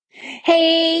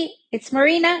Hey, it's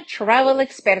Marina Travel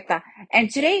Experta,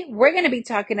 and today we're going to be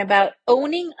talking about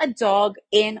owning a dog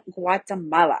in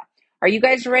Guatemala. Are you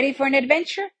guys ready for an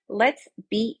adventure? Let's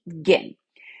begin.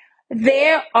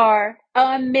 There are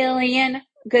a million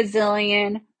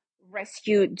gazillion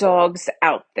rescue dogs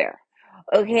out there.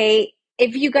 Okay,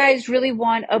 if you guys really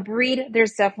want a breed,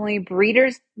 there's definitely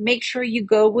breeders. Make sure you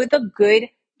go with a good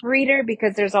breeder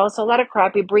because there's also a lot of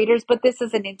crappy breeders, but this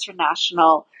is an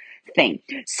international thing.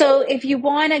 So if you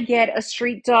want to get a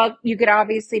street dog, you could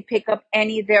obviously pick up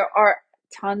any. There are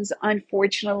tons.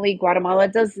 Unfortunately, Guatemala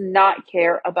does not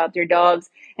care about their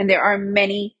dogs. And there are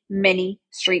many, many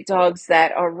street dogs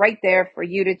that are right there for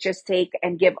you to just take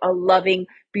and give a loving,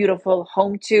 beautiful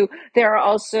home to. There are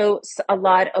also a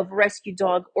lot of rescue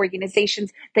dog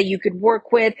organizations that you could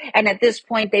work with. And at this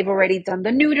point, they've already done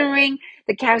the neutering,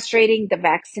 the castrating, the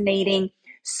vaccinating.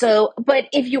 So, but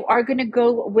if you are going to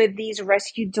go with these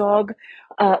rescue dog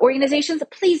organizations,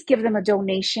 please give them a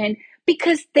donation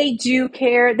because they do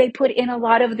care. They put in a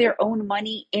lot of their own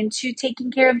money into taking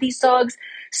care of these dogs.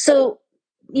 So,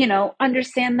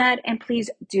 understand that and please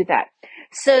do that.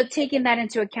 So, taking that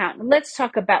into account, let's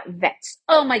talk about vets.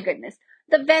 Oh my goodness.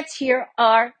 The vets here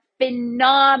are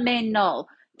phenomenal,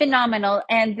 phenomenal,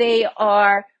 and they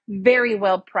are very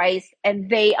well priced.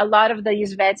 And a lot of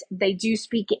these vets, they do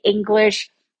speak English.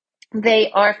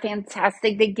 They are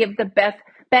fantastic. They give the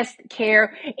best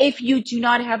care. If you do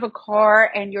not have a car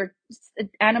and your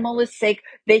animal is sick,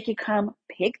 they can come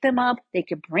pick them up. They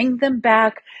can bring them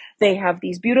back. They have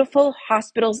these beautiful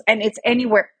hospitals, and it's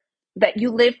anywhere that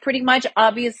you live pretty much.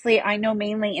 Obviously, I know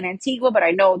mainly in Antigua, but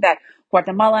I know that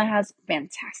Guatemala has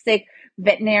fantastic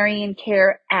veterinarian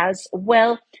care as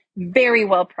well. Very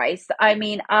well priced. I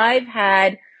mean,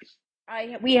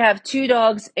 we have two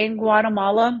dogs in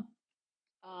Guatemala,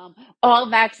 all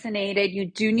vaccinated. You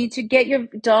do need to get your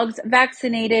dogs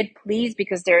vaccinated, please,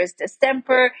 because there is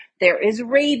distemper, there is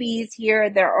rabies here.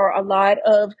 There are a lot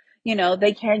of,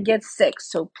 they can get sick.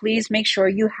 So please make sure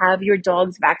you have your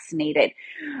dogs vaccinated.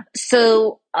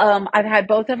 So I've had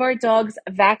both of our dogs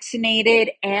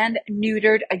vaccinated and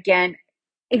neutered. Again,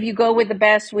 if you go with the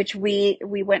best, which we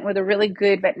went with a really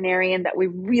good veterinarian that we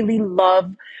really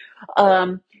love,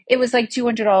 it was like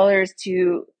 $200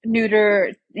 to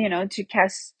neuter, to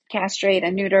castrate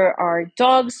and neuter our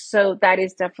dogs. So that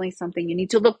is definitely something you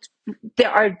need to look.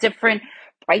 There are different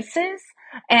prices.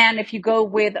 And if you go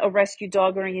with a rescue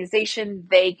dog organization,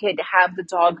 they could have the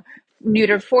dog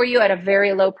neutered for you at a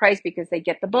very low price because they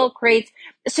get the bulk rates.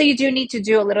 So you do need to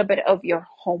do a little bit of your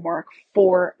homework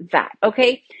for that.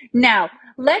 Okay. Now,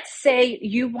 let's say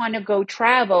you want to go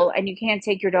travel and you can't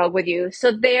take your dog with you.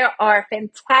 So there are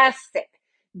fantastic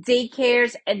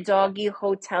daycares and doggy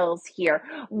hotels here.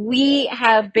 We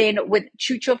have been with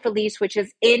Chucho Feliz, which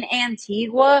is in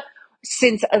Antigua,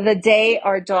 since the day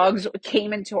our dogs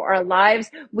came into our lives.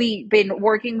 We've been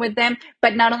working with them.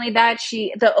 But not only that,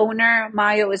 the owner,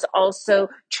 Mayo, is also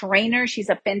trainer. She's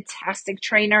a fantastic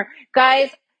trainer. Guys,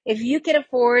 if you can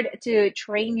afford to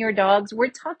train your dogs, we're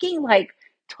talking like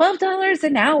 $12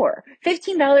 an hour,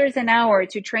 $15 an hour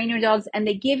to train your dogs, and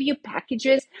they give you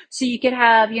packages so you could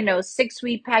have,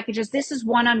 6-week packages. This is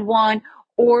one-on-one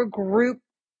or group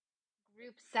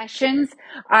sessions.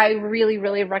 I really,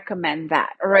 really recommend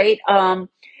that. All right.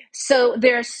 So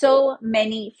there are so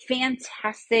many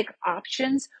fantastic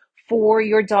options for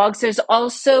your dogs. There's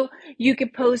also, you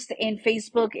could post in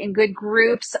Facebook in good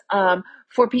groups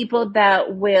for people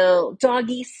that will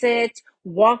doggy sit,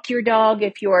 walk your dog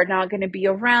if you are not going to be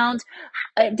around.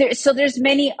 So there's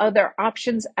many other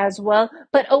options as well,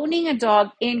 but owning a dog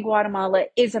in Guatemala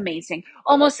is amazing.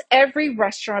 Almost every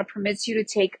restaurant permits you to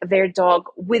take their dog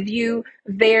with you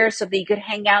there so that you could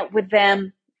hang out with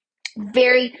them.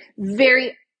 Very,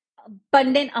 very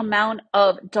abundant amount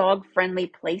of dog friendly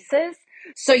places.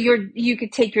 So you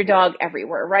could take your dog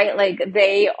everywhere, right? Like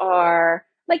they are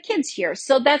like kids here.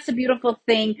 So that's a beautiful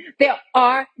thing. There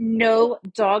are no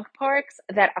dog parks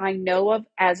that I know of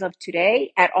as of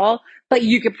today at all, but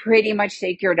you could pretty much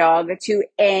take your dog to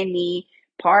any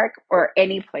park or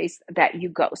any place that you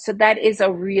go. So that is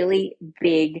a really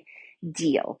big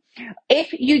deal.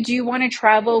 If you do want to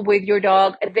travel with your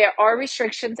dog, there are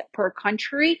restrictions per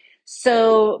country.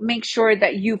 So make sure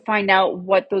that you find out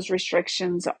what those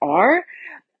restrictions are.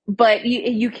 But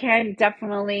you can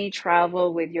definitely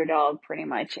travel with your dog pretty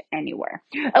much anywhere.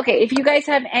 Okay, if you guys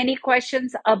have any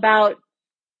questions about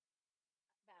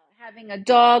having a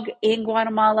dog in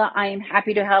Guatemala, I am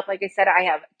happy to help. Like I said, I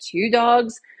have two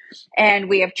dogs and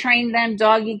we have trained them,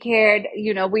 doggy cared,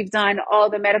 we've done all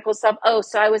the medical stuff. Oh,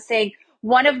 so I was saying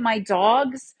one of my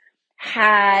dogs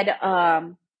had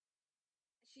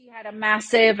had a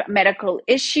massive medical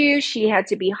issue. She had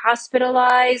to be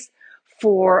hospitalized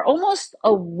for almost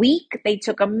a week. They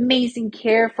took amazing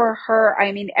care for her.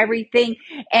 I mean, everything.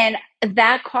 And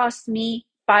that cost me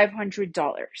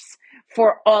 $500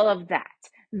 for all of that.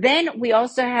 Then we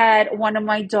also had one of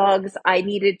my dogs. I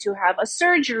needed to have a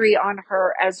surgery on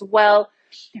her as well.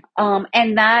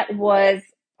 And that was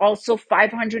also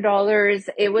 $500.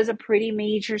 It was a pretty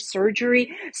major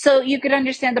surgery. So you could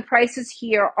understand the prices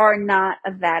here are not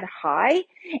that high.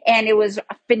 And it was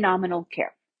phenomenal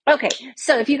care. Okay,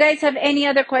 so if you guys have any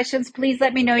other questions, please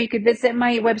let me know. You could visit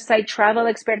my website,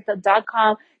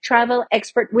 travelexperta.com,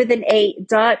 travelexpert with an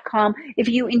A.com. If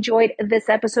you enjoyed this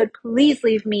episode, please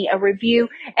leave me a review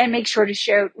and make sure to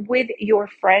share it with your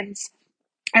friends.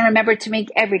 And remember to make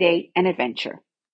every day an adventure.